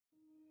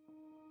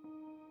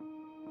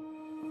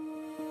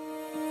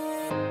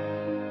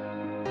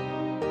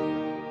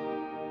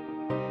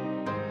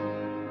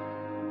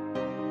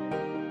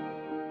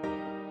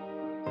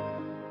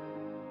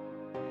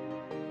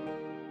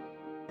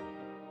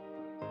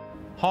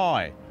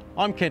Hi,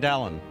 I'm Kent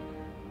Allen.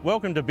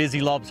 Welcome to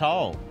Busy Lobs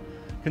Hole.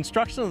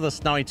 Construction of the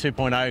Snowy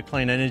 2.0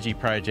 Clean Energy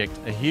Project,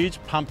 a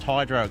huge pumped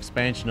hydro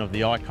expansion of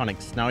the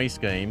iconic Snowy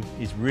scheme,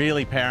 is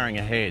really powering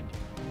ahead.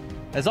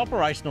 As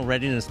Operational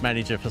Readiness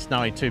Manager for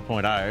Snowy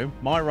 2.0,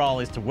 my role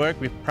is to work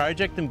with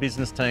project and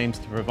business teams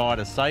to provide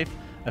a safe,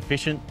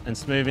 efficient and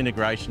smooth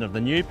integration of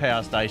the new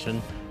power station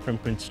from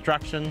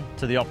construction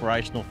to the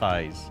operational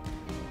phase.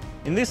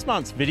 In this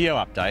month's video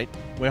update,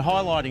 we're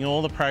highlighting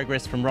all the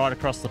progress from right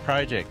across the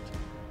project.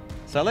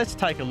 So let's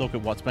take a look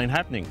at what's been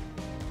happening.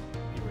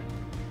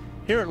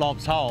 Here at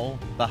Lobs Hole,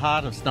 the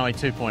heart of Snowy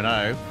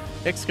 2.0,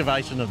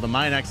 excavation of the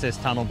main access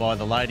tunnel by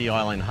the Lady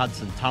Eileen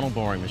Hudson tunnel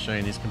boring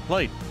machine is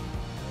complete.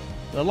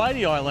 The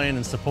Lady Eileen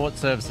and support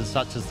services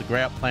such as the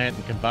grout plant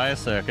and conveyor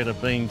circuit are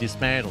being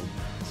dismantled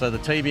so the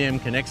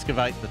TBM can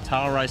excavate the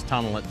tail race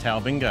tunnel at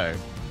Talbingo.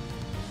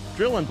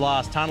 Drill and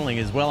blast tunnelling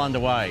is well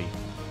underway.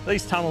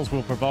 These tunnels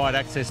will provide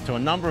access to a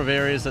number of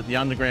areas at the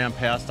underground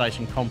power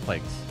station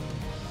complex.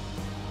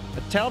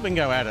 At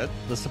Talbingo Adit,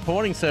 the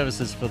supporting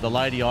services for the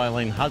Lady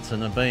Eileen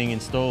Hudson are being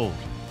installed.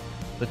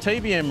 The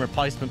TBM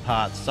replacement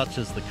parts such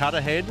as the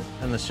cutter head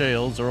and the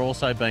shields are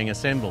also being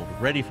assembled,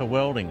 ready for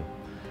welding.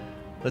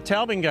 The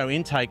Talbingo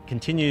intake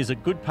continues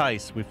at good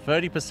pace with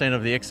 30%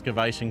 of the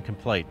excavation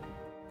complete.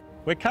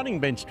 We're cutting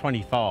bench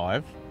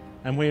 25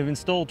 and we have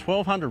installed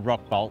 1,200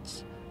 rock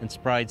bolts and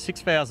sprayed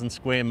 6,000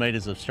 square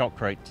metres of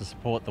shotcrete to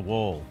support the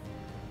wall.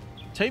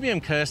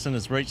 TBM Kirsten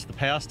has reached the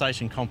power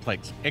station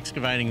complex,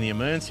 excavating the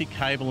emergency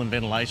cable and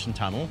ventilation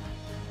tunnel,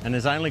 and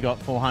has only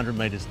got 400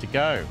 metres to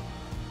go.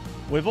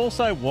 We've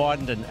also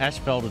widened and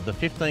asphalted the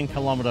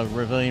 15-kilometre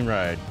ravine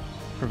road,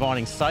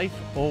 providing safe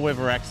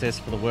all-weather access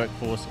for the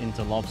workforce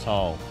into Lobs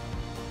Hole.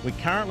 We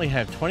currently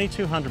have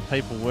 2,200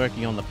 people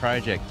working on the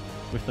project,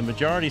 with the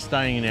majority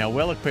staying in our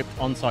well-equipped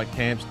on-site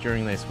camps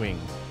during their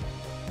swings.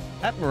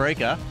 At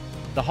Marika,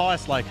 the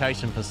highest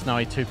location for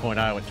Snowy 2.0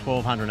 at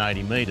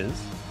 1,280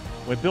 metres,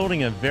 we're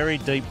building a very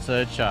deep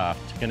surge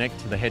shaft to connect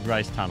to the head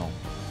race tunnel.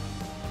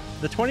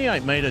 The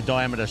 28-metre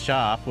diameter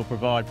shaft will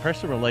provide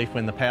pressure relief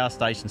when the power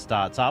station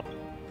starts up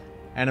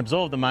and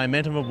absorb the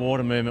momentum of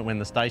water movement when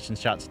the station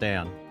shuts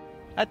down.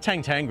 At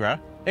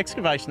Tangtangra,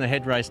 excavation of the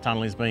head race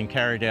tunnel is being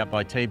carried out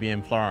by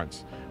TBM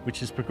Florence,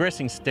 which is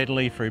progressing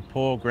steadily through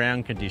poor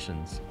ground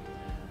conditions.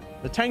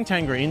 The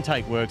Tangtangra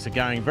intake works are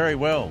going very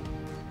well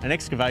and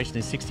excavation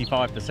is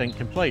 65%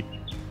 complete.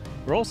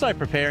 We're also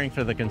preparing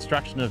for the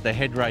construction of the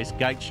head race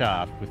gate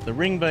shaft with the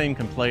ring beam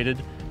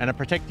completed and a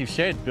protective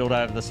shed built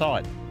over the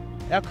site.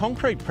 Our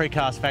concrete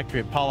precast factory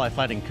at Polo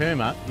Flat in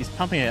Cooma is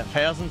pumping out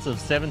thousands of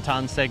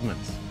 7-tonne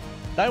segments.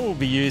 They will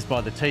be used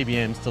by the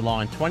TBMs to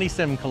line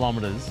 27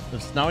 kilometres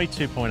of Snowy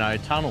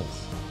 2.0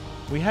 tunnels.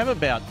 We have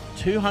about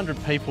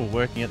 200 people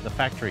working at the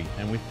factory,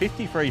 and with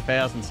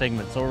 53,000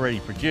 segments already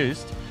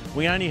produced,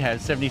 we only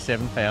have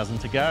 77,000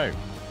 to go.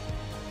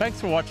 Thanks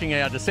for watching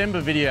our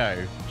December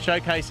video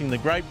showcasing the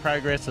great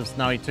progress of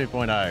Snowy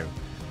 2.0.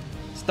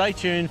 Stay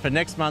tuned for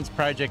next month's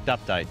project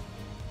update.